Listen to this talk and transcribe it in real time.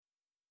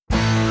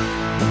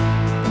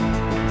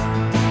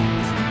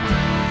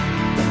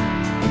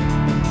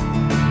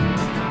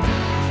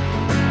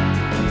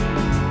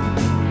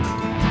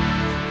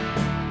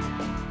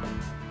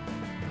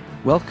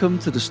Welcome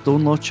to the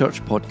Stonelaw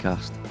Church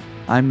podcast.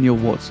 I'm Neil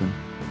Watson.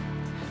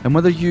 And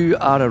whether you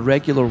are a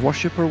regular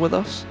worshipper with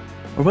us,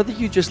 or whether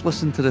you just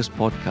listen to this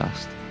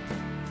podcast,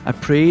 I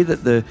pray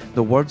that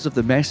the words of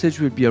the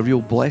message would be a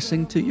real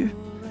blessing to you,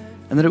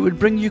 and that it would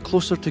bring you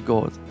closer to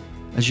God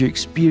as you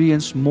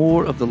experience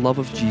more of the love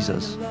of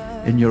Jesus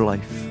in your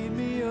life.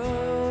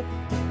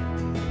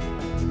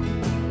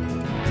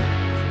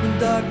 When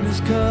darkness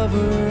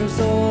covers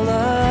all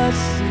I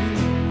see.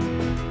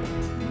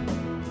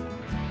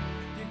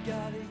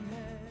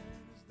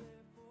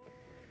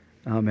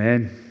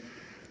 Amen.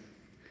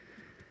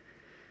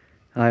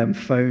 I am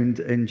found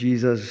in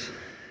Jesus.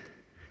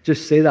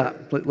 Just say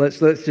that. Let's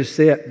just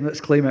say it.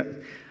 Let's claim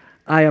it.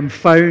 I am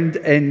found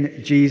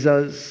in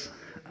Jesus.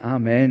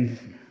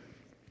 Amen.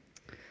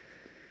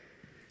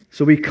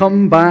 So we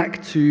come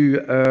back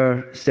to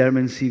our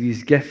sermon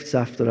series, Gifts,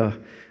 after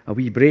a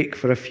wee break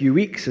for a few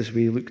weeks as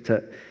we looked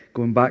at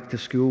going back to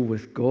school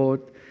with God,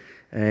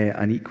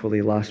 and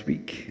equally last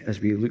week as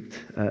we looked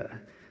at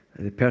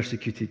the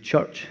persecuted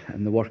church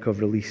and the work of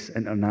Release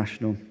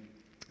International.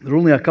 There are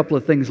only a couple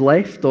of things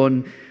left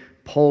on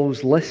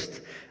Paul's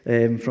list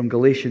from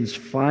Galatians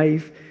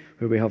 5,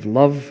 where we have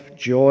love,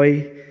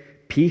 joy,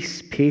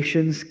 peace,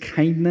 patience,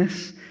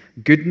 kindness,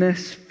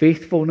 goodness,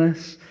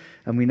 faithfulness,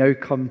 and we now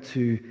come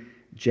to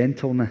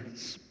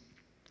gentleness.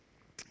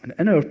 And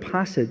in our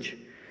passage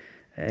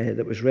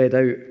that was read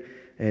out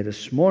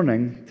this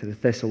morning to the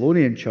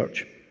Thessalonian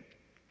church,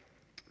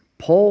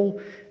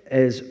 Paul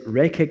is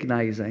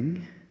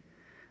recognizing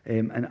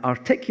and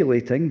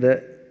articulating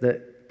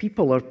that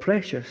people are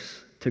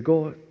precious to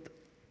God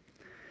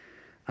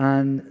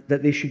and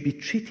that they should be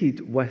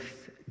treated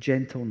with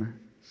gentleness.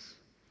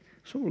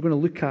 So we're going to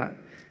look at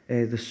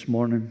this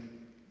morning.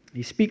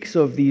 He speaks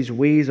of these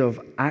ways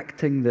of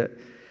acting that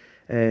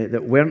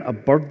weren't a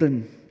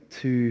burden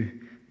to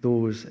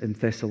those in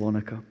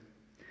Thessalonica,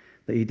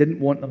 that he didn't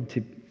want them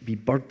to be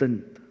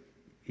burdened.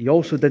 He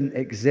also didn't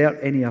exert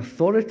any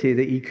authority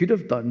that he could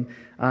have done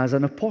as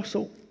an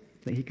apostle,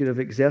 that he could have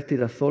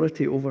exerted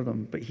authority over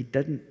them, but he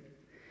didn't.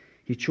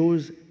 He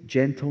chose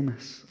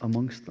gentleness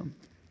amongst them.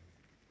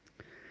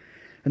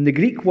 And the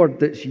Greek word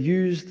that's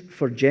used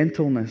for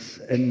gentleness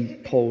in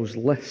Paul's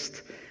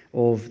list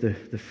of the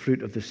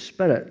fruit of the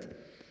Spirit,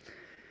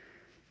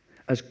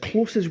 as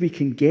close as we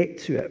can get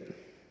to it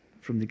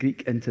from the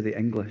Greek into the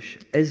English,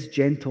 is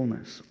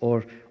gentleness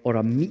or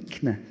a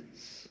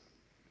meekness.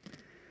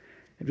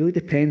 It really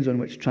depends on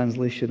which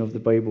translation of the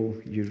Bible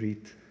you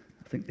read.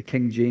 I think the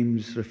King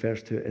James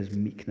refers to it as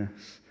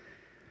meekness,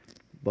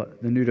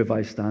 but the New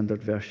Revised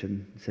Standard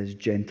Version says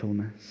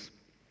gentleness.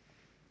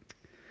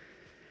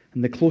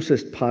 And the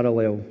closest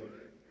parallel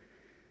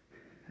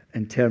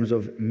in terms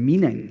of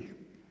meaning,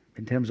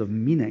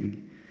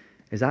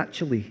 is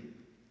actually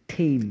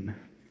tame.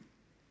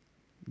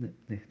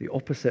 The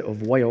opposite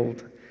of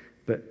wild,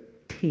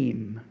 but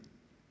tame.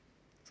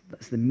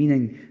 That's the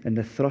meaning and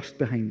the thrust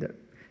behind it.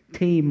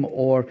 Tame,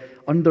 or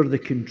under the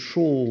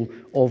control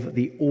of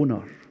the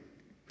owner.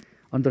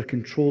 Under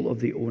control of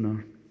the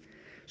owner.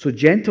 So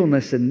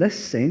gentleness in this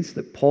sense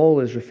that Paul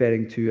is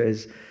referring to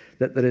is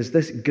that there is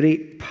this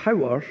great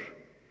power,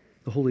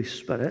 the Holy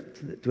Spirit,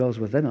 that dwells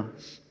within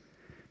us,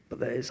 but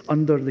that it's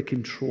under the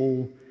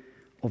control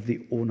of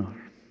the owner,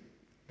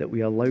 that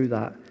we allow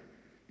that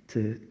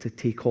to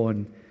take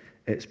on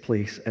its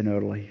place in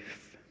our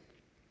life.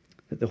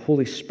 That the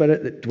Holy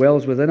Spirit that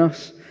dwells within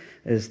us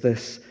is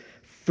this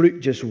fruit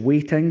just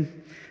waiting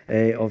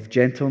of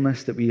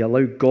gentleness, that we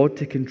allow God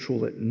to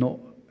control it, not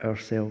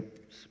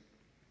ourselves.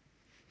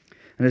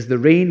 And as the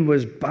rain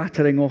was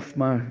battering off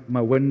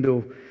my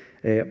window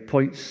at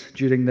points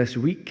during this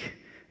week,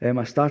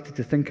 I started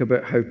to think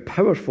about how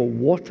powerful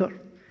water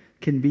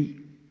can be.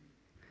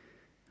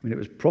 I mean, it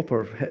was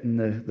proper hitting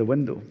the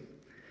window.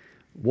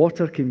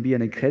 Water can be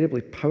an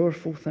incredibly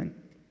powerful thing.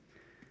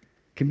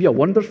 It can be a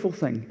wonderful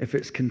thing if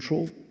it's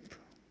controlled.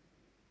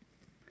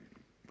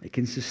 It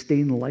can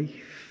sustain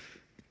life.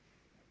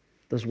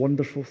 It does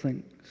wonderful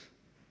things.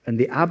 And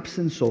the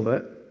absence of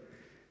it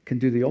can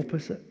do the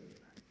opposite.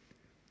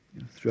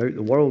 Throughout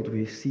the world,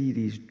 we see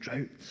these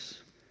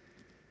droughts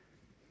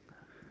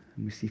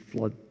and we see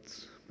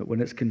floods. But when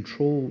it's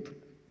controlled...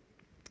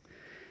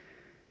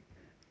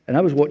 And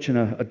I was watching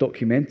a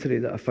documentary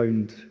that I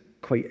found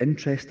quite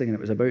interesting, and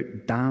it was about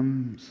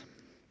dams.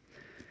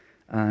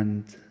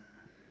 And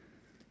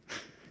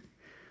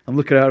I'm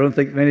looking at it, I don't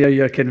think many of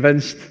you are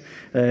convinced.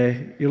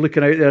 You're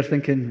looking out there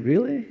thinking,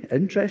 really?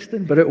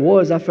 Interesting? But it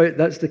was. I found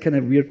that's the kind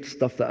of weird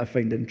stuff that I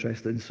find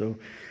interesting, so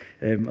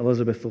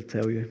Elizabeth will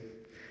tell you.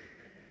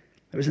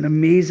 It was an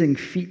amazing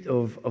feat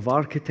of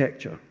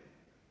architecture,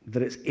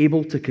 that it's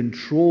able to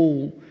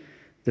control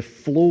the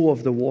flow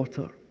of the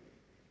water.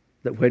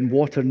 That when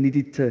water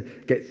needed to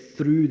get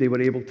through, they were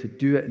able to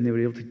do it, and they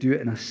were able to do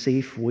it in a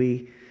safe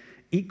way.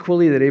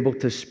 Equally, they're able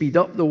to speed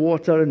up the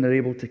water, and they're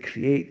able to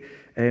create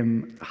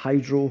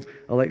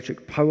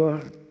hydroelectric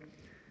power,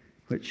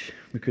 which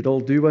we could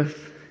all do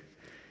with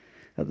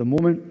at the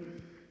moment.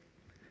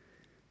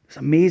 It's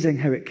amazing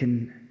how it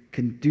can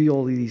do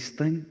all of these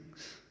things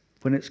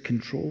when it's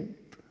controlled.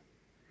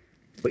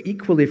 But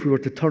equally, if we were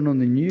to turn on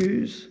the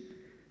news,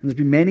 and there's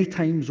been many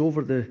times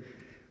over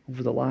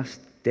the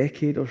last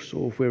decade or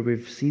so where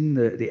we've seen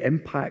the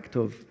impact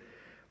of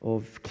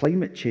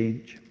climate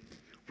change,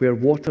 where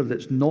water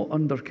that's not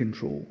under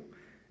control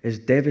is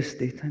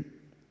devastating,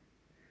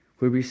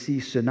 where we see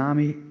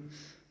tsunamis,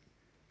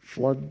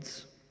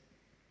 floods,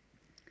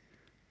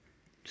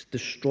 just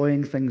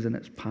destroying things in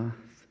its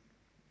path,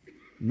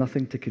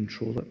 nothing to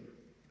control it.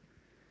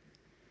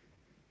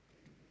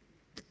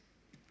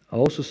 I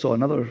also saw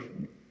another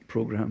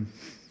program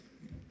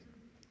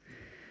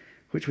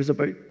which was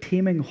about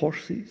taming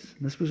horses.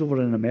 And this was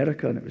over in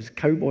America, and it was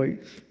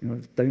cowboys,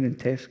 down in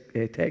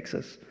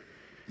Texas.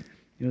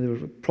 They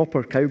were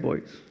proper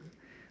cowboys,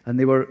 and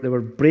they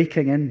were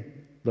breaking in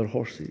their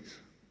horses,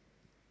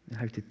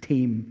 how to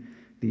tame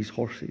these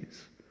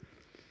horses.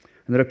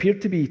 And there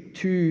appeared to be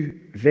two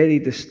very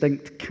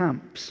distinct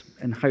camps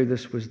in how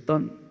this was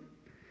done.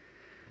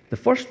 The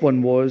first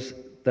one was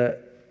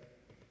that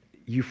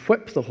you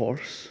whip the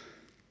horse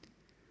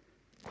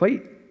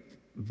quite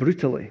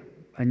brutally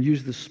and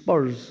use the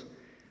spurs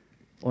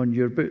on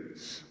your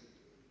boots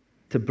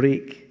to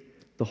break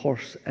the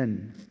horse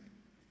in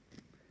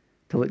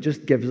till it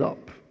just gives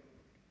up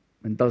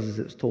and does as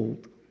it's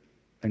told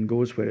and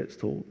goes where it's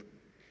told.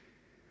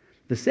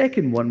 The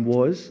second one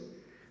was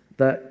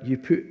that you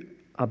put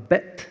a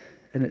bit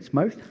in its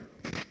mouth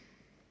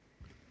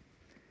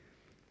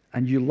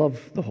and you love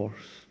the horse.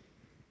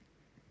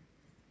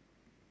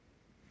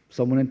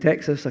 Someone in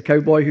Texas, a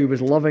cowboy who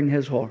was loving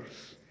his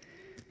horse.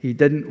 He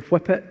didn't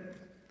whip it.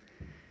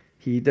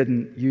 He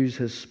didn't use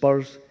his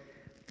spurs.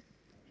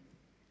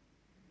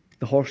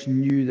 The horse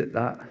knew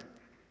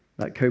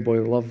that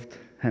cowboy loved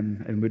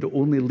him and would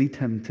only lead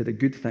him to the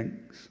good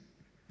things.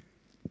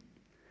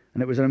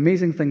 And it was an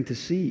amazing thing to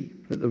see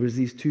that there was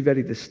these two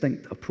very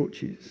distinct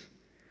approaches.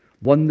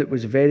 One that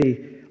was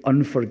very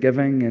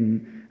unforgiving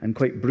and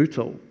quite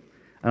brutal,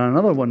 and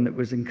another one that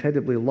was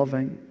incredibly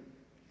loving.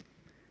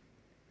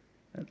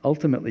 And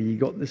ultimately, you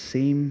got the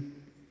same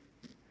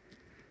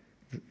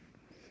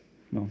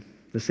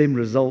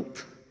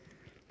result,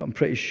 but I'm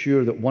pretty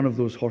sure that one of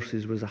those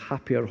horses was a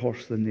happier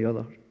horse than the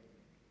other.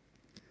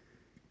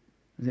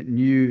 And it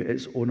knew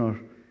its owner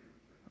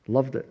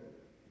loved it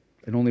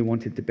and only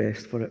wanted the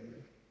best for it.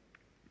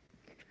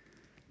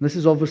 And this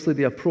is obviously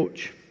the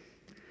approach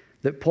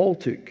that Paul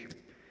took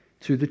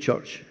to the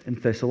church in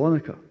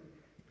Thessalonica.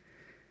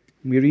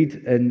 We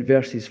read in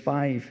verses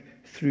 5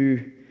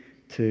 through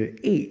to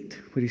 8,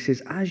 where he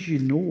says, "As you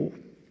know,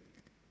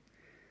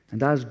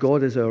 and as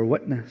God is our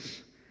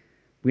witness,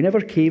 we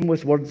never came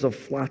with words of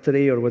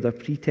flattery or with a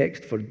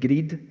pretext for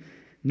greed,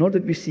 nor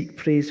did we seek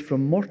praise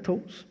from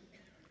mortals,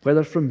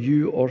 whether from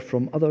you or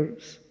from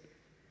others.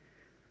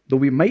 Though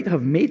we might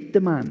have made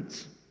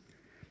demands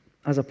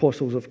as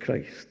apostles of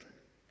Christ,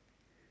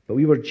 but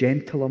we were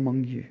gentle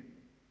among you,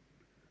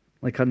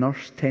 like a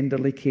nurse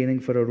tenderly caring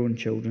for her own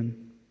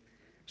children.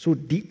 So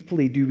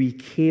deeply do we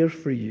care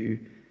for you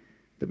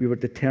that we were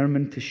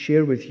determined to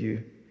share with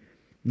you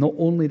not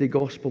only the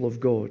gospel of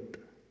God,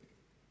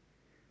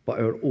 but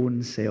our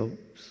own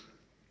selves,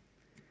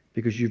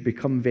 because you've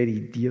become very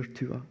dear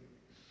to us."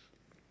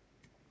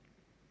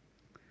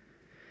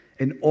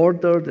 In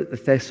order that the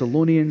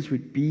Thessalonians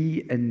would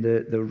be in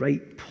the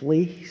right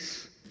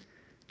place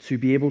to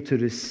be able to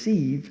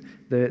receive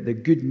the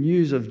good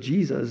news of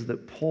Jesus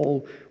that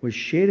Paul was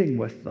sharing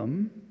with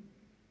them,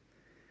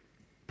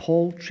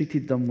 Paul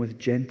treated them with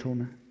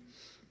gentleness.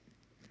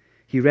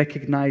 He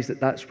recognized that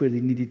that's where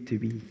they needed to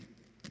be,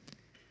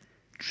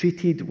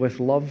 treated with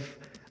love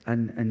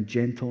and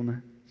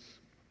gentleness.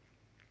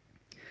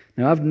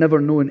 Now, I've never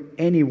known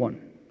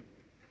anyone,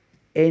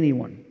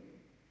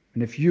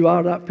 and if you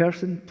are that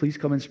person, please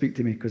come and speak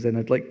to me, because then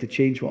I'd like to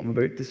change what I'm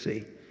about to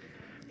say.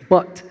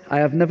 But I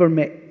have never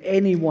met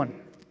anyone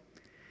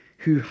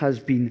who has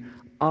been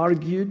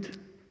argued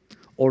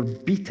or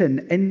beaten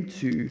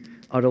into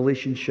a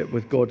relationship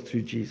with God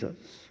through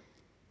Jesus.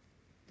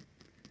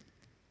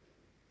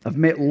 I've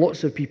met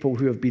lots of people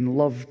who have been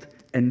loved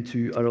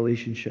into a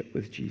relationship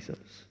with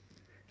Jesus.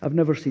 I've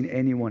never seen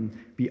anyone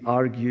be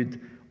argued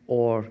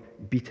or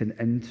beaten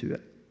into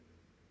it,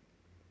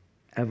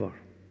 ever.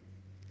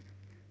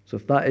 So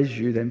if that is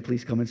you, then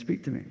please come and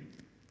speak to me.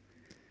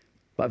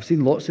 But I've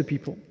seen lots of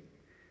people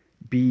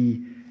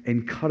be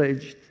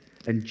encouraged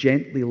and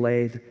gently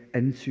led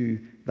into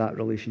that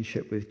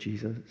relationship with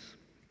Jesus.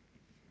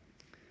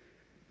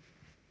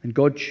 And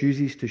God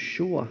chooses to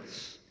show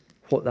us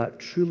what that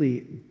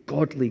truly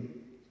godly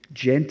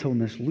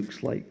gentleness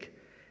looks like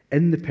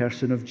in the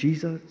person of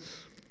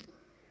Jesus.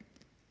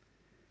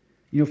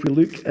 If we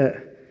look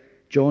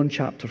at John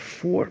chapter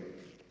 4,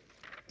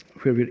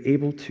 where we're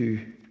able to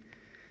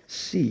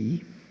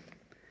see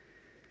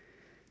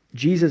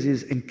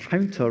Jesus'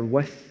 encounter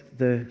with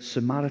the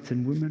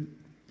Samaritan woman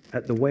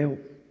at the well.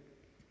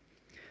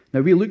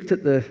 Now, we looked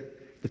at the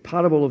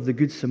parable of the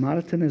Good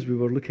Samaritan as we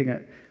were looking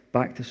at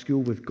Back to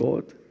School with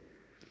God,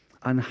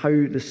 and how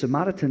the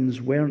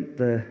Samaritans weren't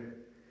the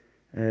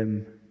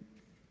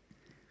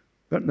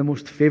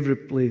most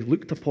favorably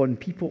looked upon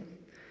people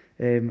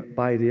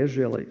by the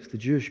Israelites, the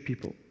Jewish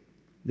people.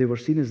 They were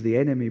seen as the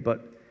enemy,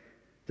 but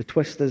the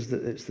twist is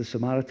that it's the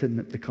Samaritan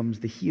that becomes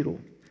the hero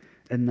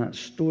in that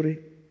story.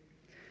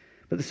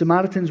 But the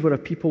Samaritans were a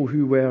people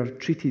who were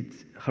treated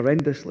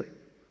horrendously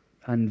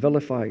and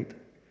vilified.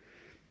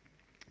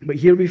 But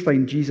here we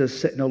find Jesus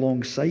sitting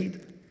alongside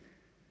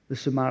the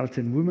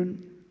Samaritan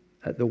woman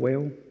at the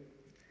well,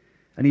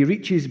 and he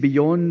reaches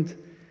beyond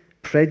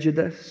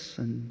prejudice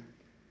and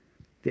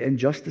the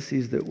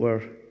injustices that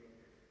were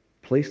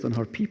placed on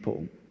her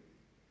people,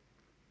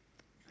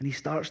 and he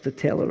starts to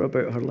tell her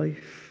about her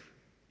life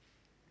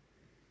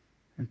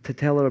and to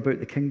tell her about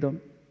the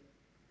kingdom,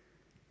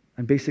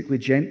 and basically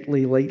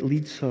gently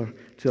leads her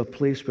to a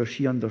place where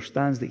she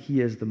understands that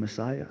he is the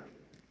Messiah.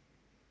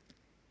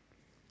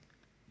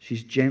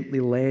 She's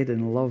gently led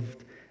and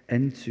loved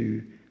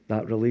into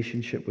that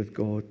relationship with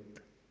God.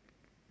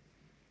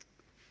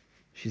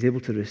 She's able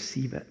to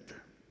receive it.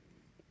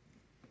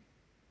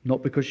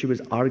 Not because she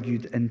was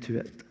argued into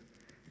it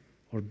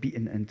or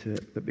beaten into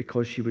it, but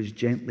because she was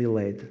gently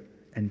led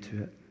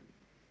into it.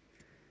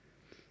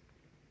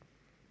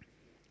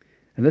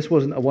 And this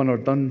wasn't a one or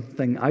done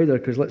thing either,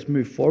 because let's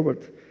move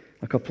forward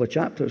a couple of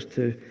chapters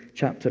to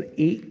chapter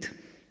 8,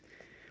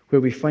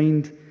 where we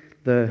find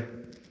the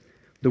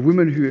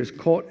woman who is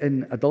caught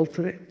in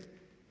adultery,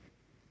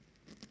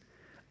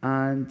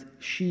 and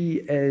she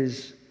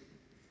is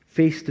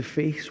face to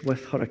face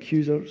with her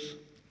accusers,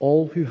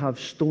 all who have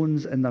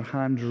stones in their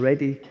hands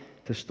ready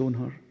to stone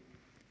her.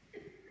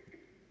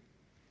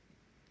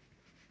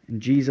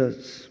 And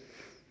Jesus,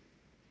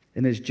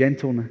 in his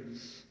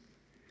gentleness,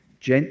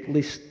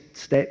 gently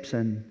steps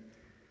in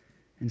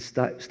and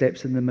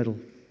steps in the middle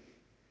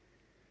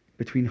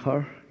between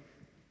her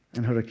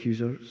and her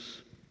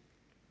accusers,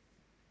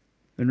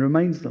 and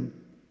reminds them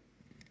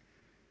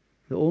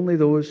that only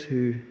those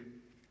who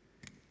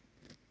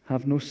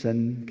have no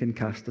sin can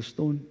cast a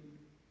stone.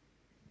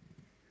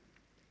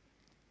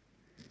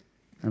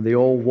 And they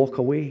all walk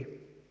away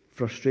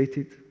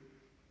frustrated,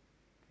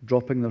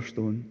 dropping their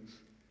stones,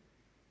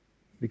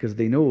 because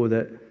they know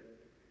that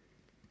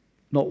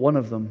not one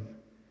of them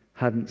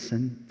hadn't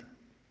sinned.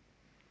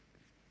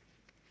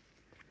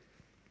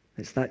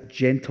 It's that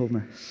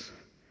gentleness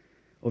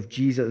of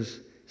Jesus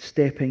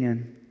stepping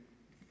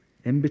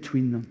in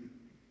between them.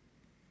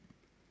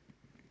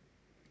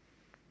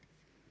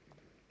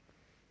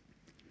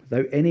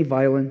 Without any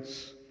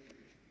violence,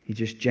 he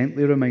just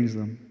gently reminds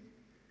them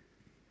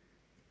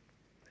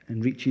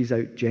and reaches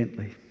out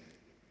gently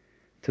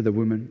to the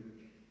woman.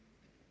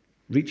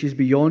 Reaches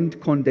beyond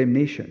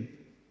condemnation.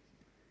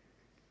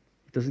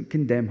 He doesn't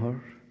condemn her.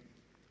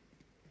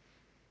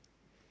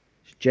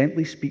 He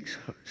gently speaks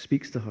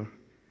to her,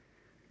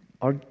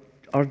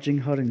 urging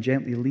her and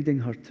gently leading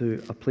her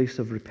to a place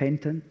of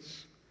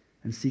repentance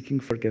and seeking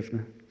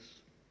forgiveness,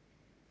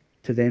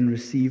 to then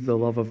receive the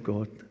love of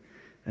God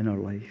in her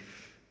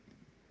life.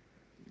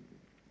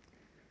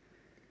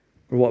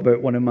 Or what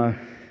about one of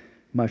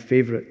my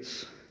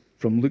favorites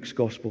from Luke's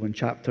Gospel in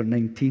chapter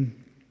 19,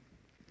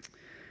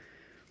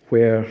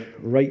 where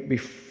right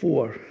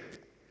before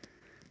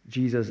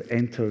Jesus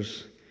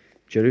enters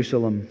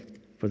Jerusalem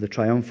for the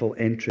triumphal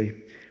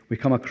entry, we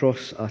come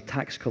across a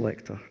tax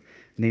collector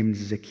named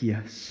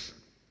Zacchaeus.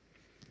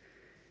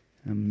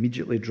 I'm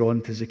immediately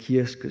drawn to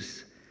Zacchaeus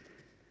because,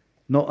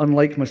 not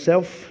unlike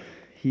myself,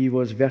 he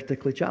was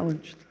vertically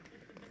challenged.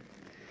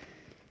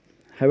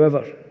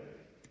 However,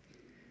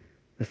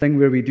 the thing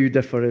where we do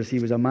differ is he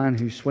was a man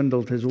who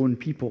swindled his own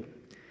people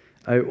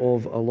out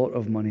of a lot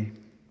of money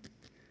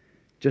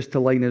just to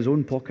line his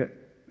own pocket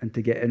and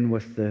to get in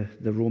with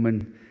the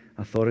Roman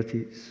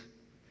authorities.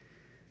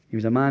 He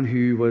was a man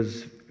who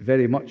was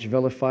very much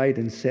vilified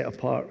and set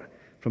apart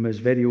from his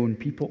very own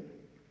people,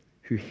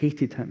 who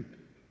hated him,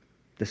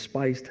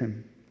 despised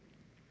him.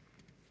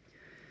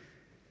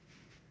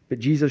 But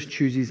Jesus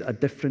chooses a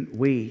different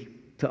way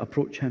to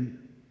approach him.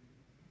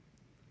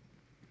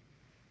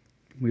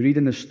 We read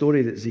in the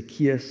story that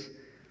Zacchaeus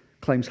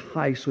climbs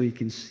high so he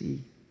can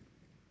see.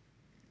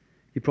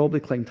 He probably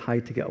climbed high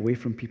to get away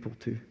from people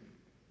too.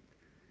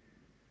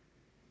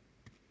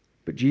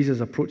 But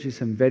Jesus approaches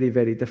him very,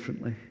 very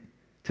differently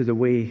to the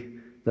way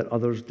that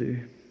others do.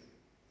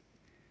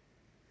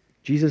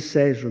 Jesus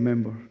says,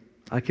 remember,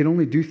 I can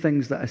only do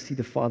things that I see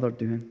the Father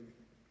doing.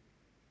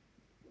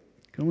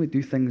 I can only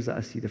do things that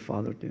I see the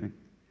Father doing.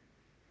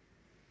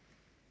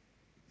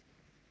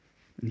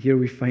 And here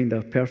we find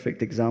a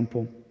perfect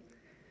example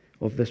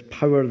of this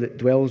power that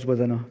dwells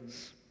within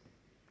us,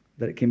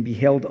 that it can be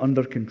held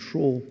under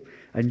control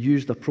and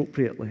used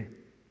appropriately.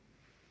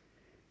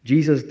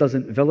 Jesus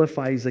doesn't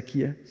vilify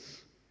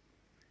Zacchaeus.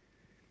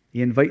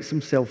 He invites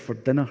himself for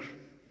dinner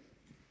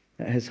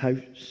at his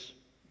house.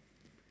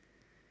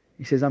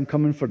 He says, I'm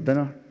coming for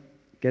dinner,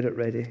 get it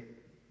ready.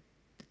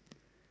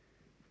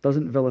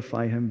 Doesn't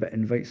vilify him, but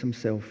invites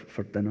himself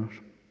for dinner.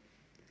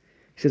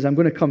 He says, I'm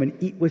going to come and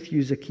eat with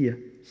you,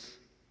 Zacchaeus.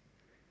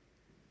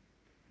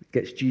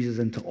 Gets Jesus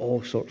into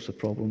all sorts of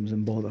problems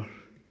and bother.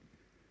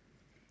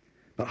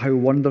 But how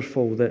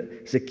wonderful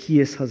that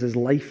Zacchaeus has his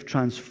life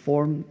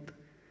transformed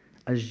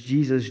as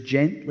Jesus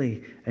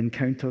gently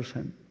encounters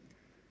him,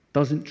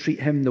 doesn't treat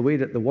him the way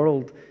that the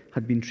world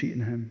had been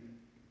treating him,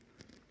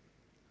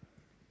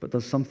 but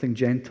does something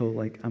gentle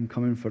like, I'm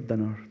coming for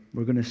dinner.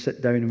 We're going to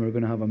sit down and we're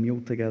going to have a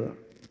meal together.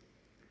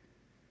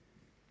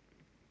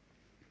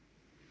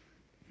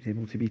 He's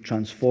able to be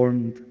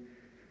transformed,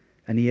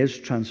 and he is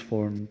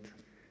transformed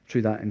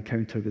through that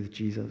encounter with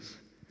Jesus,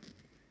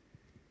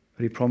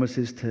 where he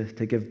promises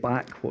to give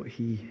back what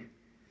he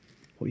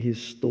has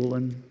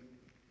stolen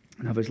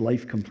and have his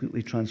life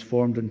completely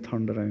transformed and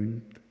turned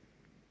around.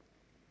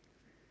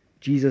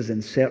 Jesus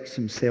inserts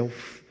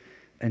himself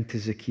into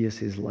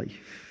Zacchaeus'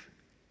 life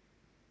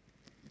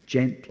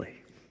gently,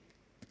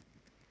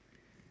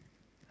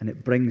 and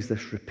it brings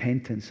this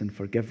repentance and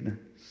forgiveness,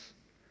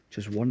 which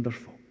is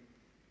wonderful.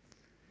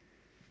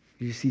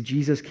 You see,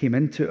 Jesus came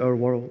into our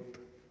world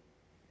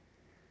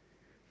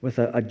with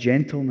a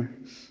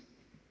gentleness.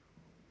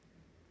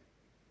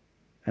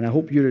 And I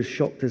hope you're as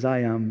shocked as I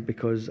am,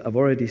 because I've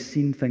already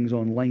seen things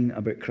online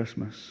about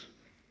Christmas.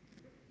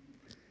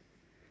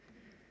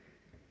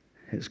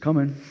 It's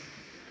coming.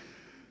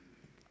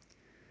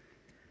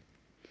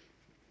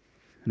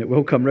 And it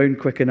will come round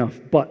quick enough.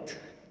 But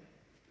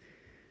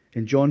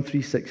in John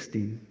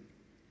 3:16,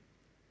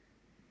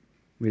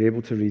 we're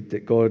able to read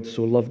that God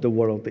so loved the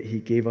world that he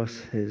gave us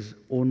his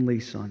only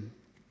Son,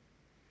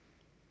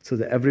 so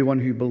that everyone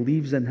who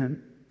believes in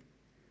him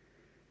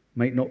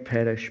might not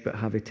perish but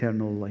have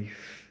eternal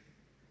life.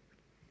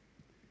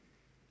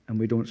 And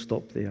we don't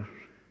stop there.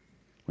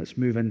 Let's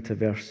move into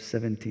verse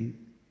 17.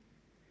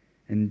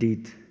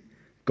 Indeed,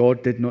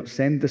 God did not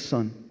send the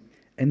Son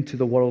into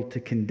the world to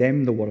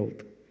condemn the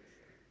world,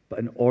 but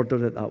in order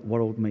that that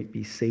world might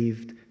be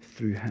saved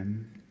through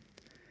him.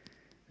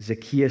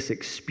 Zacchaeus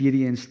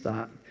experienced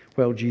that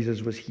while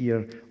Jesus was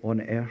here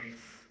on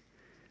earth,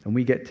 and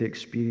we get to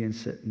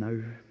experience it now.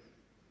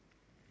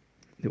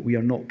 That we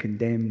are not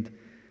condemned,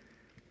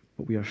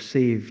 but we are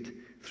saved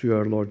through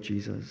our Lord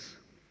Jesus.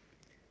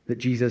 That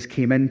Jesus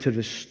came in to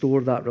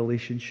restore that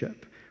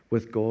relationship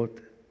with God.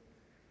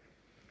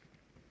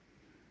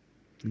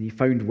 And he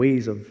found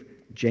ways of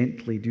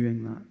gently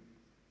doing that.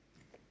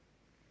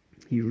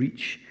 He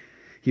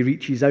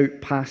reaches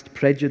out past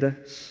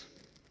prejudice.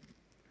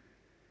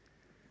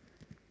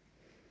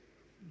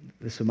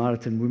 The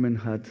Samaritan woman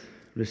had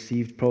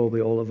received probably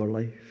all of her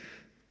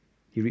life.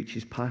 He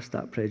reaches past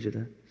that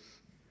prejudice.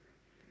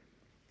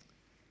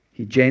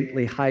 He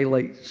gently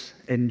highlights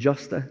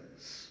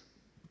injustice,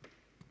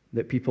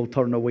 that people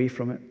turn away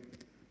from it.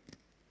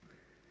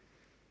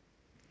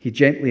 He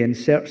gently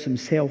inserts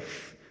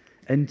himself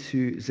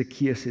into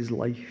Zacchaeus'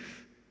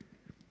 life,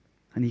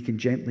 and he can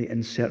gently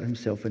insert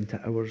himself into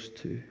ours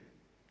too.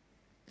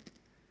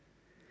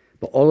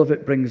 But all of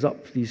it brings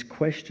up these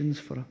questions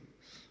for us.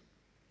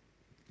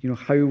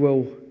 How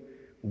will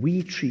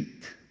we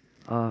treat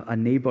a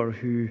neighbor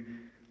who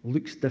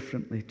looks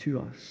differently to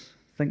us,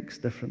 thinks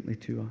differently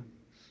to us?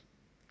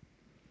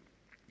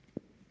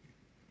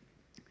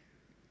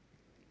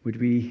 Would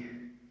we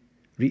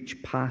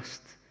reach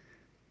past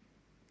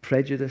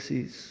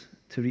prejudices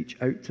to reach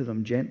out to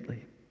them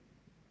gently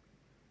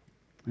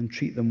and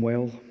treat them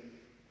well?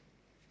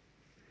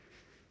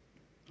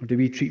 Or do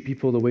we treat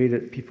people the way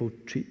that people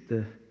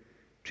treated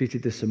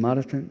the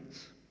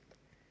Samaritans?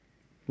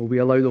 Will we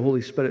allow the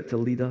Holy Spirit to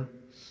lead us?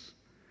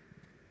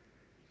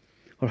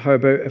 Or how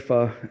about if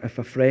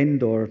a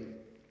friend or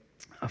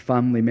a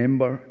family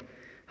member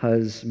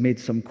has made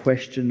some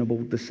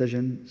questionable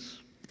decisions?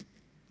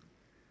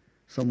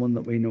 Someone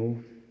that we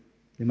know,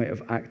 they might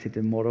have acted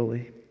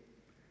immorally.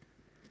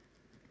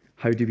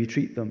 How do we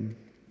treat them?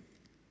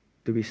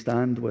 Do we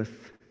stand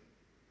with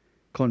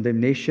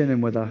condemnation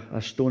and with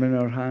a stone in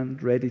our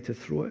hand, ready to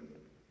throw it?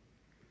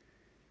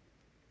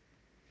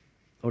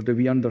 Or do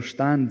we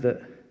understand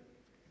that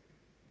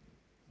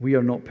we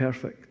are not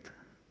perfect?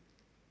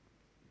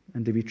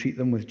 And do we treat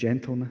them with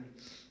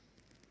gentleness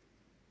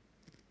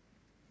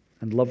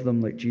and love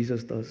them like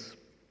Jesus does?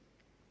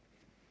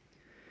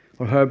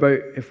 Or how about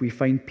if we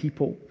find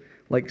people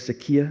like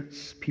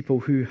Zacchaeus, people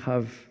who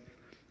have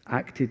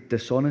acted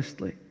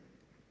dishonestly?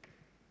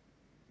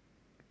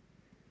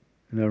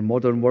 In our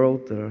modern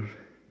world, there are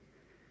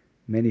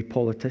many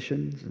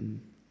politicians and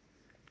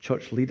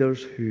church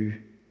leaders who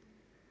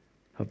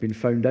have been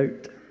found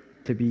out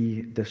to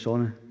be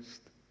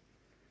dishonest.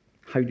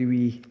 How do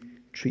we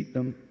treat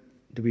them?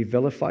 Do we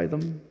vilify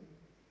them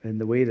in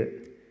the way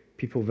that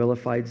people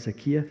vilified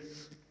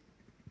Zacchaeus?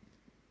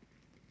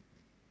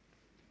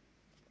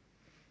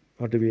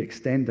 Or do we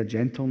extend a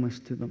gentleness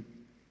to them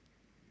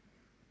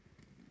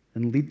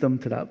and lead them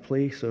to that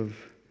place of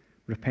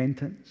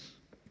repentance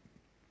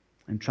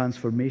and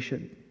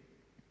transformation?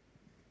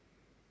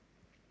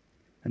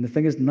 And the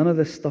thing is, none of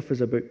this stuff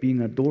is about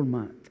being a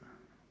doormat.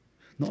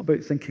 It's not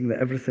about thinking that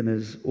everything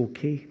is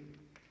okay.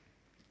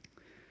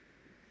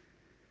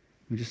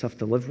 We just have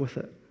to live with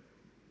it.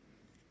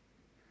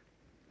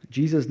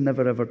 Jesus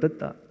never ever did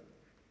that.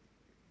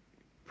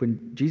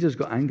 When Jesus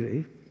got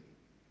angry,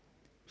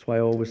 that's why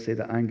I always say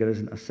that anger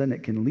isn't a sin.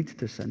 It can lead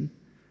to sin,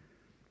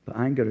 but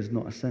anger is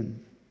not a sin.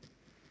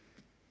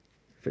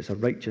 if it's a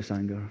righteous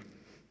anger.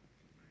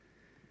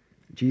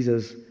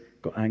 Jesus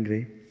got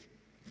angry,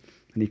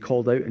 and he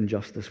called out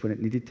injustice when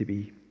it needed to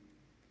be.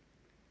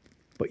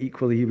 But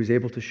equally, he was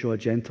able to show a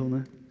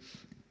gentleness.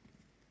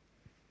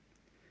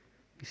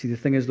 You see, the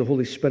thing is, the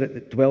Holy Spirit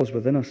that dwells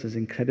within us is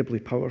incredibly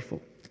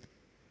powerful.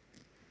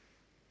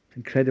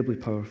 Incredibly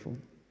powerful.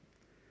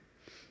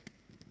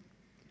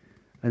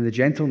 And the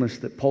gentleness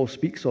that Paul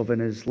speaks of in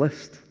his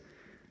list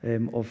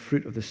of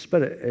fruit of the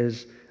Spirit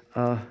is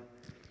a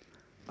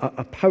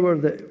power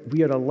that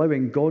we are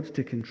allowing God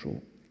to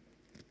control.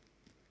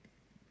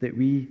 That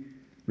we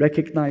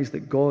recognize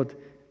that God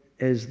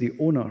is the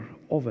owner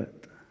of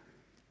it,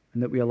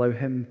 and that we allow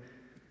him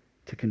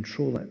to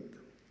control it,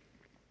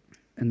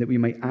 and that we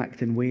might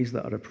act in ways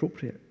that are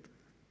appropriate.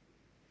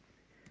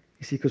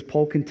 You see, because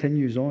Paul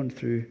continues on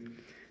through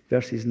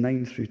verses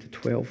 9 through to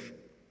 12,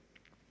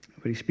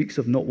 where he speaks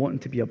of not wanting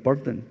to be a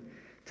burden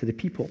to the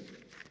people.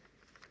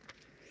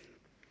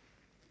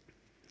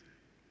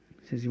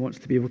 He says he wants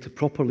to be able to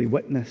properly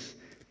witness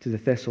to the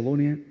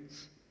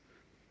Thessalonians.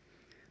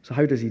 So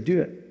how does he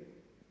do it?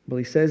 Well,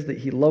 he says that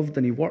he loved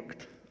and he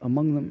worked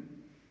among them.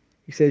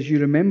 He says, you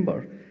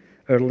remember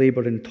our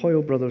labor and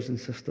toil, brothers and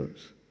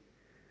sisters.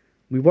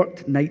 We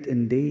worked night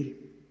and day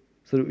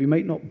so that we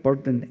might not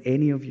burden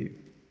any of you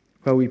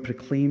while we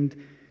proclaimed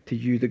to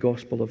you the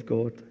gospel of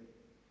God.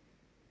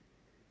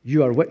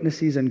 You are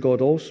witnesses, and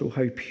God also,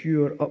 how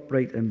pure,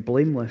 upright, and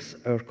blameless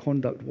our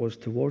conduct was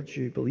towards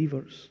you,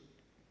 believers.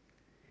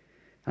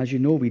 As you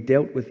know, we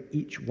dealt with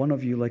each one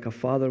of you like a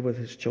father with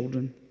his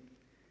children,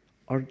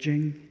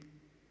 urging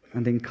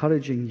and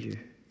encouraging you,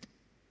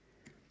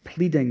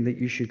 pleading that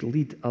you should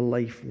lead a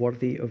life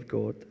worthy of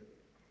God,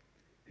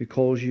 who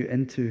calls you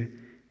into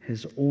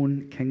his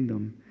own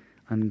kingdom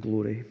and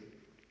glory.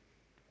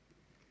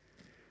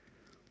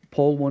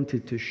 Paul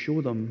wanted to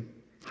show them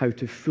how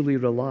to fully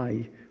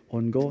rely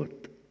on God.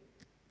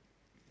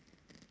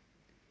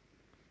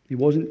 He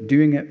wasn't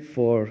doing it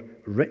for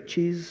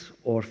riches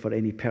or for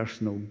any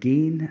personal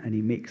gain, and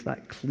he makes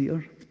that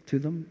clear to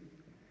them.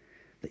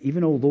 That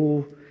even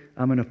although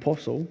I'm an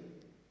apostle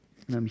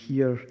and I'm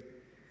here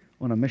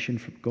on a mission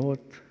from God,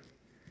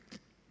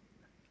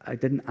 I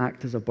didn't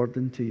act as a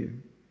burden to you.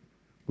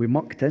 We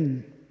mucked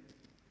in.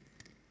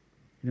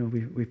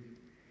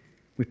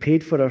 We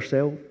paid for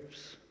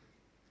ourselves.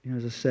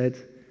 As I said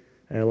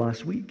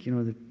last week,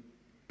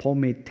 Paul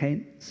made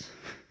tents.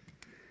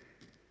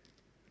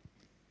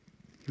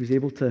 He was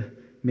able to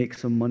make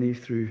some money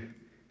through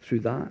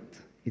that.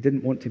 He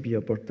didn't want to be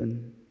a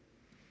burden.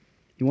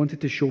 He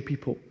wanted to show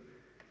people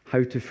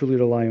how to fully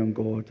rely on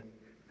God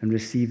and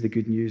receive the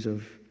good news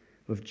of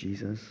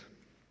Jesus.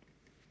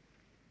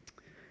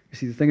 You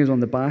see, the thing is, on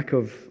the back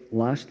of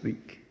last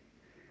week,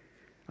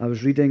 I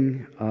was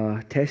reading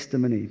a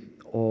testimony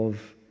of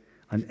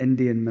an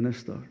Indian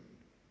minister.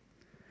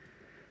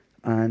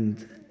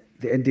 And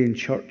the Indian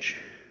church,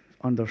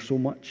 under so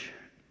much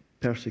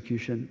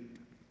persecution,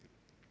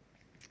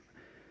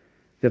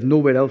 they have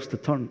nowhere else to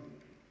turn.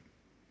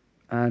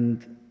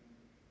 And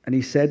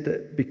he said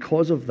that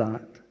because of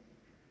that,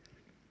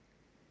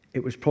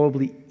 it was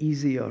probably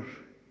easier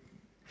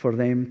for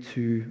them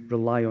to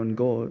rely on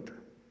God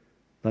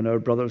than our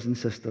brothers and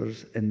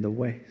sisters in the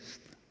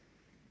West,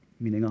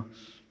 meaning us.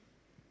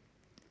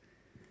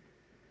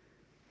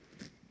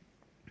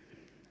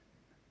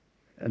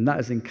 And that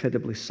is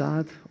incredibly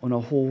sad on a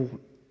whole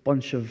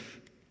bunch of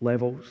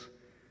levels,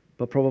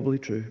 but probably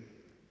true.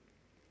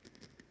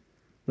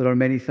 There are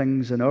many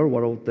things in our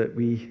world that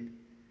we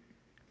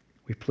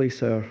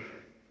place our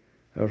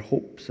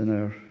hopes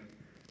and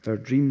our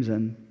dreams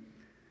in,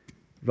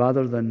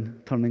 rather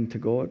than turning to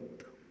God.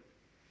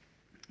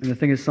 And the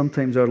thing is,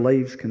 sometimes our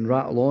lives can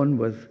rattle on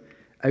without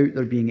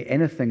there being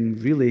anything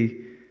really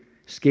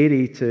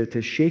scary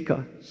to shake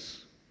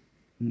us.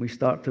 And we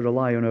start to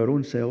rely on our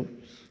own selves,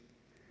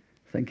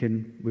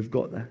 thinking we've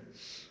got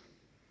this.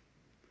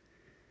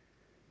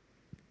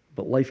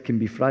 But life can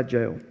be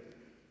fragile.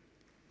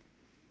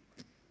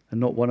 And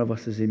not one of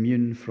us is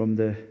immune from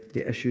the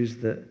issues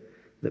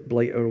that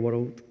blight our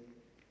world.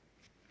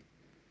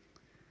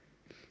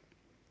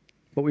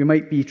 But we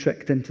might be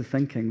tricked into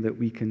thinking that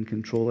we can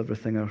control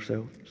everything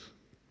ourselves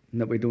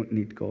and that we don't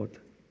need God.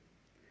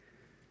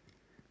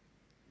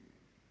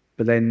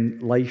 But then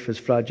life, as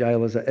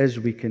fragile as it is,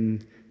 we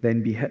can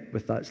then be hit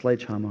with that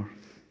sledgehammer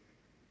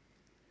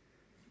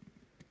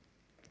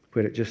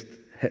where it just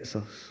hits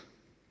us.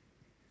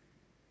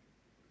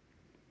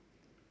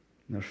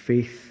 And our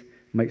faith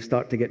might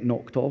start to get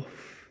knocked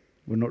off.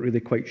 We're not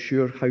really quite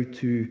sure how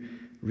to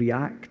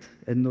react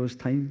in those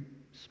times.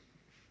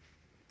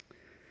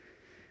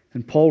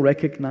 And Paul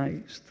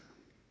recognized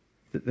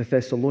that the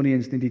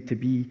Thessalonians needed to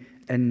be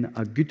in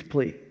a good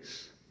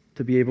place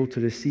to be able to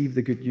receive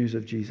the good news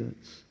of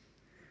Jesus.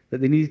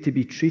 That they needed to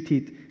be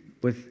treated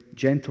with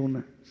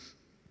gentleness,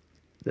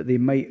 that they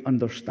might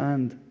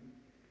understand.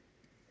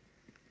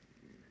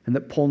 And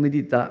that Paul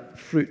needed that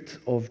fruit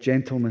of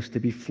gentleness to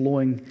be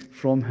flowing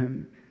from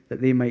him,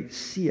 that they might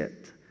see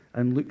it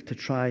and look to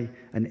try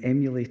and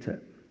emulate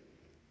it.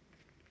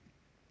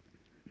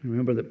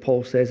 Remember that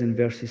Paul says in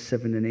verses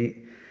 7 and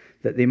 8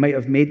 that they might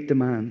have made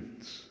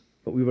demands,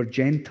 but we were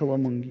gentle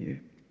among you.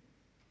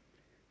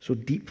 So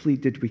deeply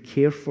did we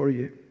care for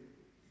you.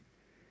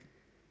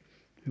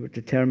 We were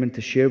determined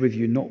to share with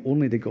you not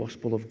only the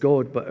gospel of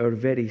God, but our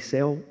very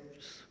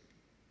selves.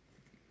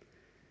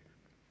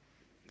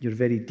 You're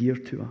very dear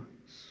to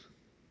us.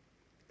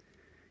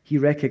 He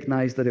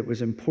recognized that it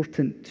was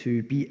important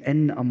to be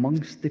in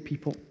amongst the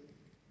people.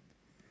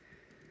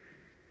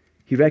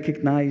 He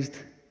recognized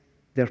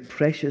their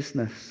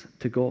preciousness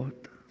to God.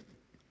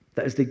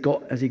 That as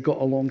he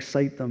got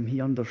alongside them,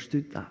 he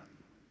understood that.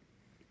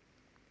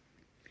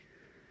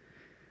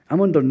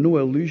 I'm under no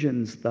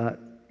illusions that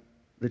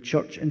the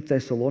church in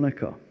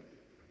Thessalonica,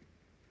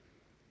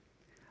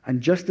 and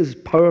just as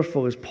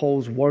powerful as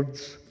Paul's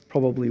words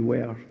probably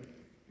were,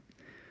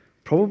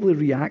 probably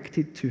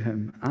reacted to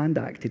him and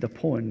acted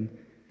upon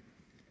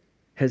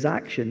his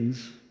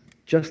actions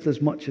just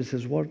as much as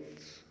his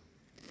words.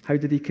 How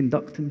did he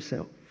conduct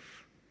himself?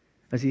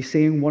 Is he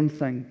saying one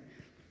thing,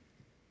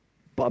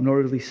 but I'm not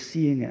really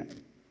seeing it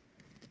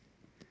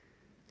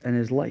in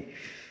his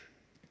life?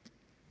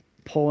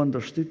 Paul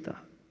understood that.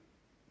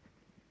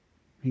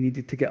 He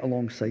needed to get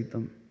alongside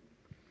them.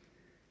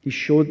 He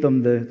showed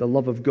them the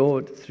love of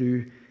God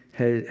through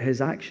his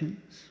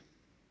actions,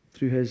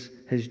 through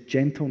his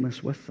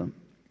gentleness with them.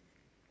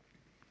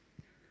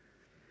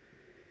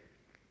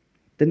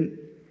 Didn't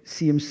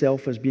see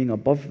himself as being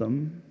above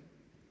them,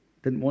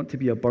 didn't want to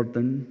be a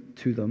burden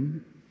to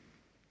them,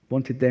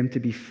 wanted them to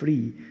be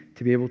free,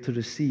 to be able to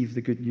receive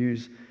the good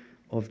news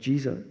of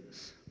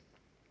Jesus.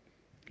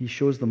 He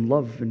shows them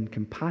love and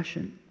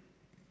compassion.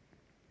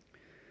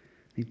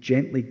 He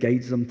gently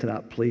guides them to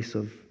that place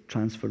of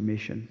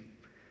transformation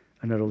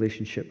and a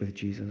relationship with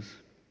Jesus.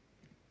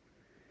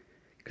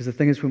 Because the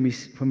thing is, when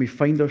we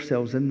find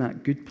ourselves in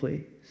that good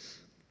place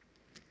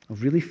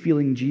of really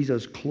feeling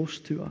Jesus close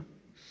to us,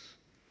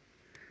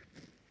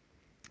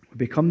 we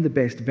become the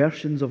best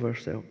versions of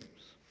ourselves,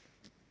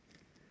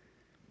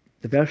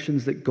 the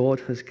versions that God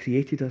has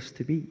created us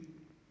to be.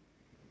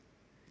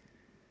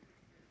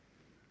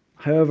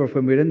 However,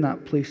 when we're in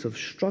that place of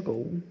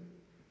struggle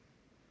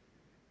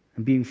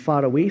and being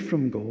far away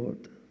from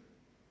God,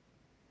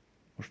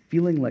 or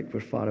feeling like we're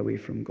far away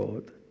from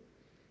God,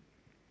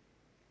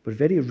 we're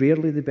very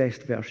rarely the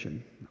best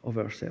version of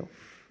ourselves.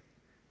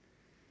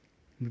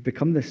 We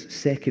become this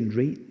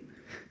second-rate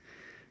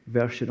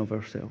version of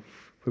ourselves,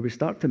 where we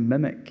start to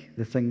mimic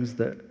the things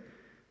that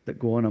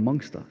go on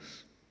amongst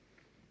us.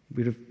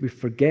 We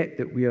forget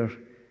that we're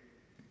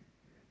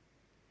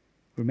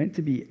meant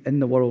to be in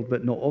the world,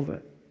 but not of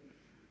it.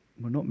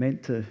 We're not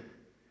meant to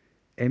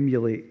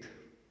emulate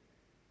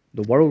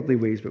the worldly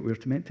ways, but we're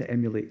meant to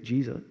emulate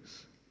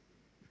Jesus.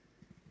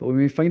 But when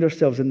we find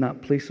ourselves in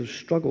that place of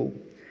struggle,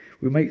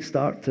 we might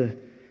start to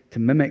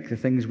mimic the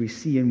things we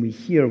see and we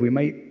hear. We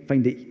might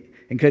find it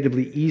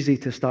incredibly easy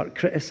to start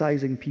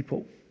criticizing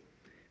people.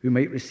 We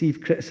might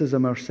receive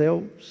criticism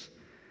ourselves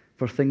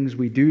for things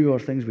we do or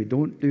things we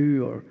don't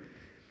do, or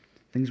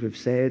things we've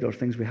said or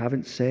things we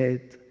haven't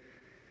said.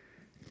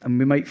 And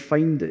we might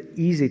find it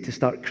easy to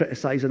start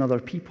criticizing other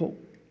people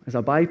as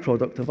a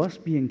byproduct of us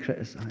being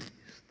criticized.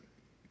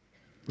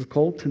 We're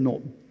called to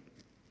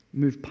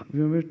move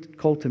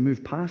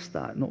past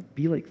that, not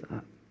be like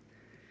that.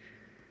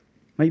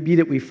 Might be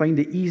that we find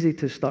it easy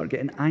to start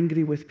getting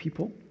angry with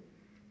people.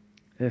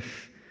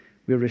 If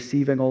we're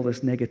receiving all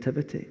this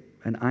negativity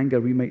and anger,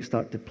 we might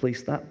start to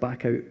place that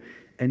back out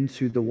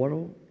into the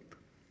world.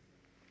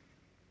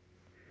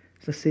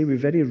 As I say, we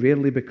very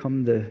rarely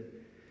become the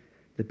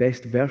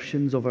best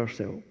versions of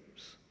ourselves.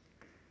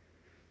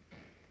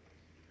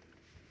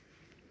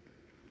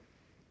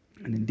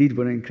 And indeed,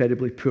 we're an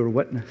incredibly poor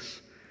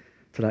witness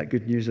to that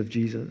good news of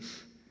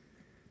Jesus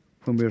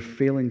when we're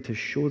failing to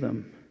show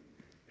them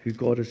who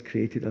God has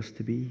created us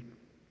to be.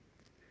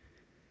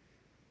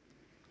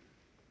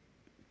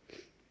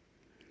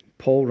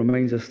 Paul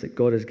reminds us that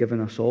God has given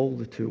us all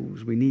the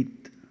tools we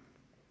need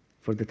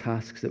for the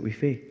tasks that we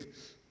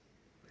face.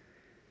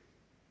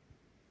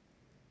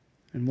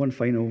 And one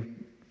final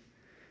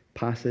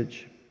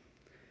passage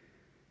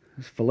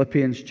is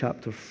Philippians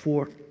chapter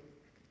 4.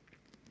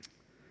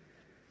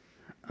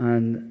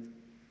 And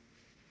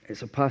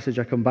it's a passage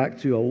I come back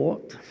to a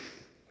lot,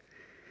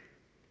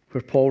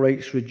 where Paul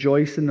writes,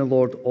 "Rejoice in the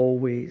Lord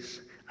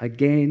always.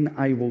 Again,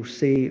 I will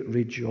say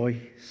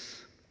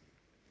rejoice.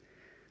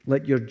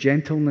 Let your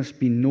gentleness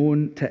be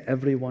known to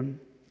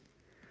everyone.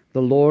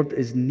 The Lord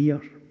is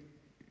near.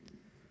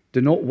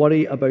 Do not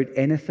worry about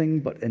anything,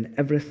 but in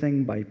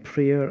everything by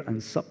prayer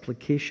and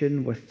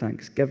supplication with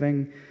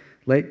thanksgiving,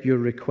 let your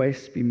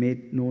requests be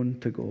made known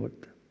to God.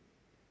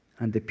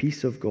 And the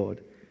peace of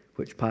God,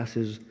 which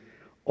passes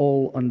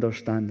all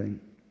understanding,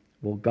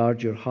 will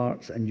guard your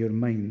hearts and your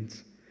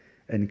minds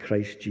in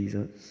Christ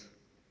Jesus."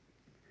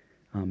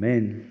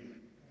 Amen.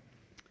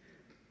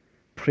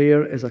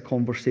 Prayer is a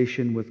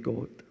conversation with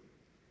God,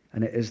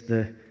 and it is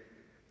the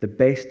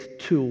best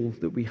tool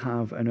that we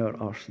have in our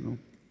arsenal.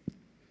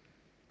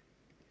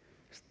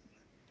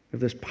 We have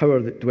this power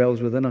that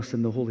dwells within us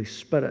in the Holy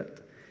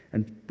Spirit,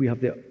 And we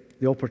have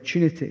the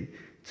opportunity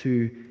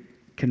to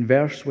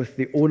converse with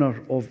the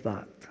owner of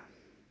that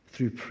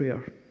through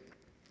prayer.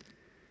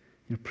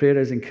 Prayer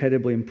is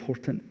incredibly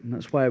important, and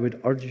that's why I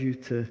would urge you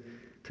to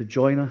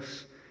join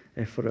us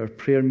for our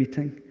prayer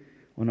meeting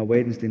on a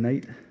Wednesday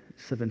night at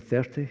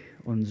 7:30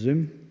 on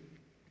Zoom.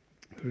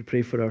 We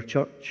pray for our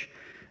church,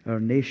 our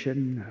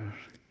nation,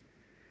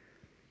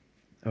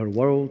 our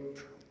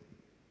world.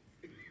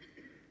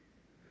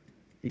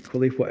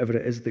 Equally, whatever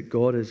it is that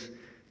God is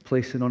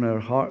placing on our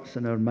hearts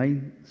and our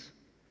minds.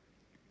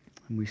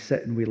 And we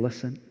sit and we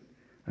listen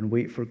and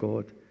wait for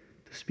God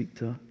to speak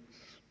to us.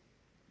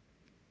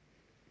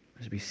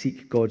 As we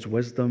seek God's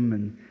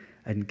wisdom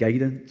and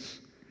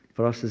guidance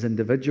for us as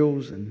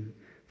individuals and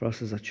for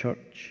us as a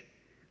church,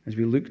 as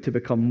we look to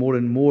become more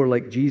and more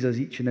like Jesus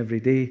each and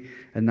every day,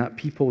 and that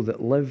people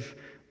that live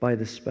by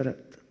the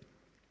Spirit.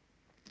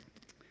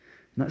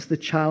 And that's the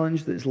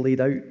challenge that's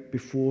laid out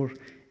before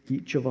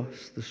each of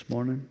us this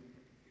morning.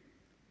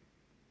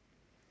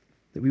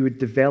 That we would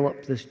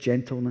develop this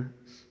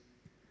gentleness,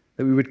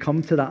 that we would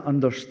come to that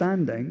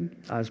understanding,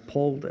 as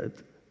Paul did,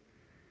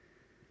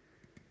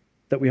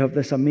 that we have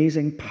this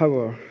amazing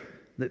power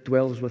that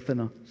dwells within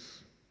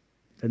us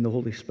in the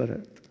Holy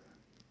Spirit.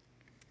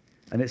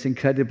 And it's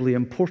incredibly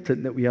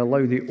important that we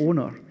allow the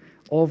owner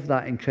of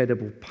that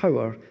incredible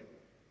power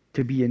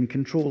to be in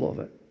control of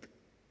it.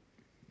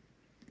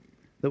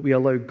 That we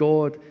allow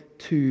God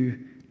to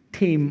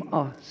tame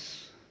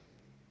us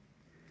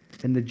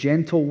in the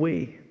gentle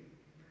way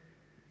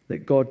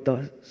that God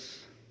does.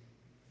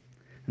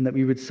 And that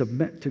we would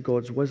submit to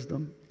God's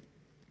wisdom.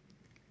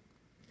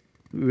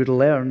 We would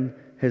learn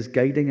His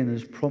guiding and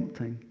His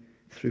prompting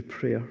through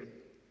prayer.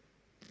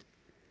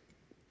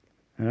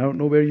 And I don't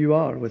know where you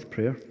are with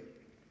prayer.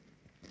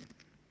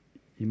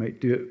 You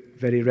might do it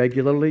very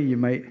regularly. You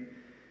might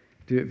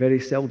do it very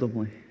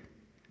seldomly.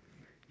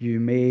 You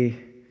may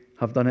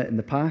have done it in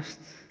the past,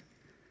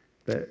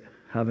 but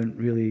haven't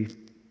really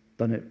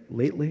done it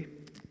lately.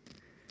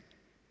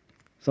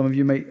 Some of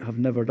you might have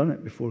never done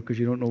it before because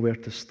you don't know where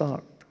to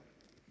start.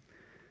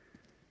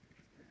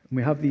 And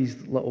we have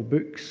these little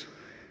books.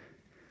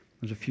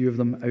 There's a few of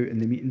them out in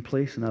the meeting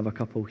place, and I have a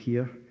couple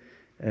here.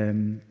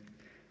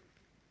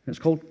 It's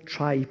called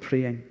Try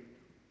Praying.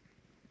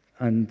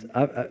 And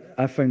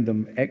I found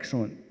them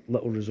excellent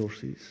little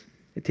resources.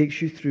 It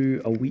takes you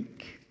through a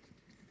week,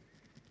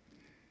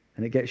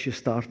 and it gets you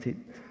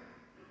started.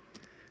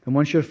 And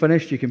once you're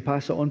finished, you can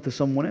pass it on to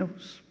someone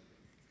else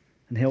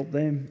and help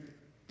them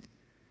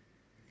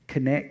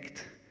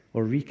connect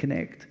or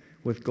reconnect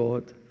with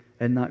God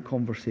in that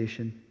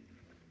conversation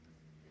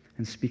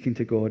and speaking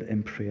to God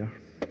in prayer.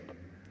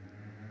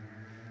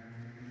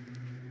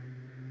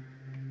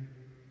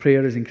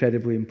 Prayer is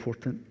incredibly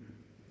important.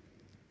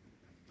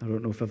 I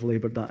don't know if I've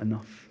labored that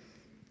enough,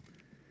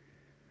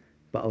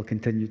 but I'll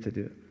continue to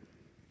do it.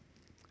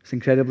 It's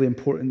incredibly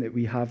important that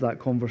we have that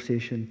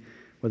conversation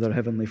with our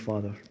Heavenly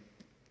Father,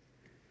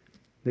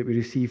 that we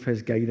receive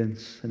His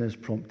guidance and His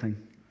prompting,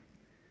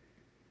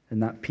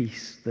 and that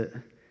peace that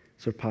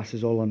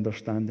surpasses all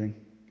understanding,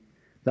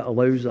 that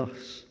allows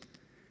us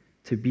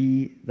to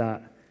be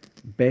that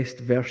best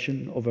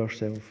version of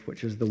ourselves,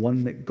 which is the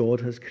one that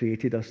God has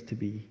created us to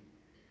be,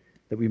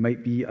 that we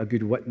might be a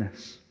good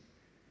witness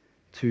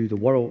to the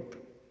world,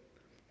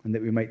 and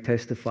that we might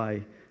testify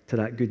to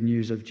that good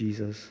news of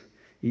Jesus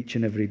each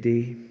and every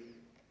day.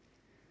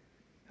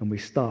 And we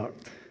start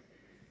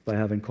by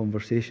having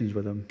conversations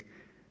with Him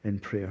in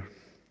prayer.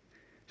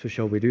 So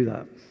shall we do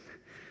that?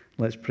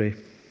 Let's pray.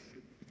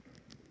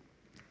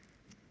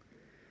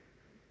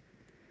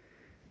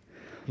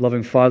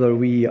 Loving Father,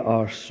 we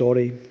are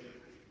sorry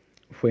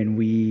when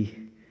we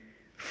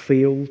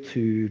fail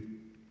to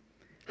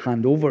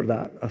hand over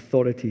that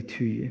authority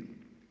to You.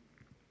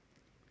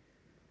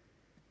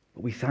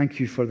 But we thank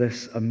You for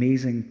this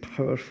amazing,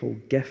 powerful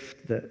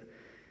gift that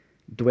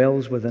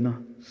dwells within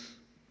us.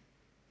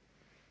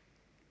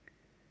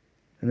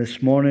 And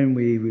this morning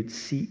we would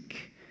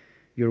seek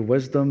Your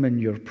wisdom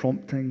and Your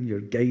prompting,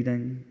 Your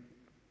guiding,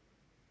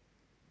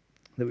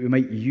 that we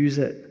might use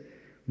it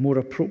more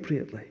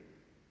appropriately.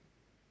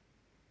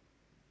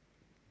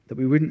 That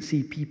we wouldn't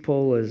see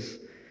people as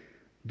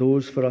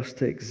those for us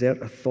to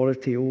exert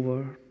authority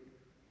over,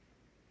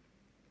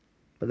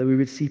 but that we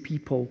would see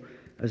people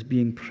as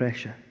being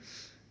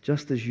precious,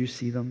 just as You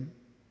see them.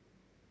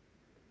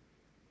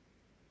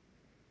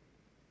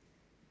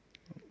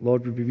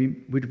 Lord,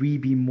 would we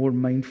be more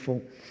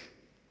mindful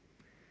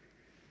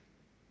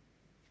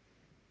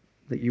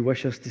that You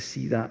wish us to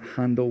see that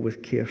handle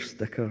with care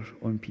sticker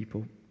on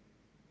people?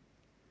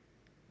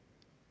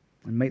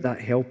 And might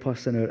that help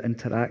us in our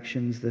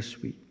interactions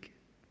this week,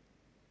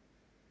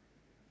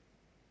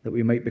 that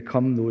we might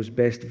become those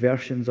best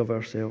versions of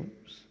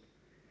ourselves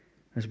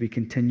as we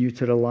continue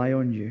to rely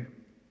on You.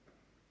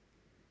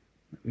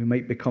 That we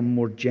might become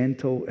more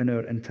gentle in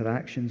our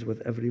interactions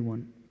with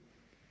everyone.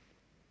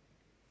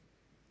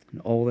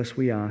 And all this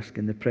we ask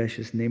in the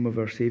precious name of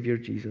our Savior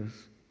Jesus.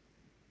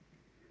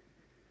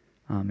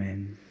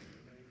 Amen.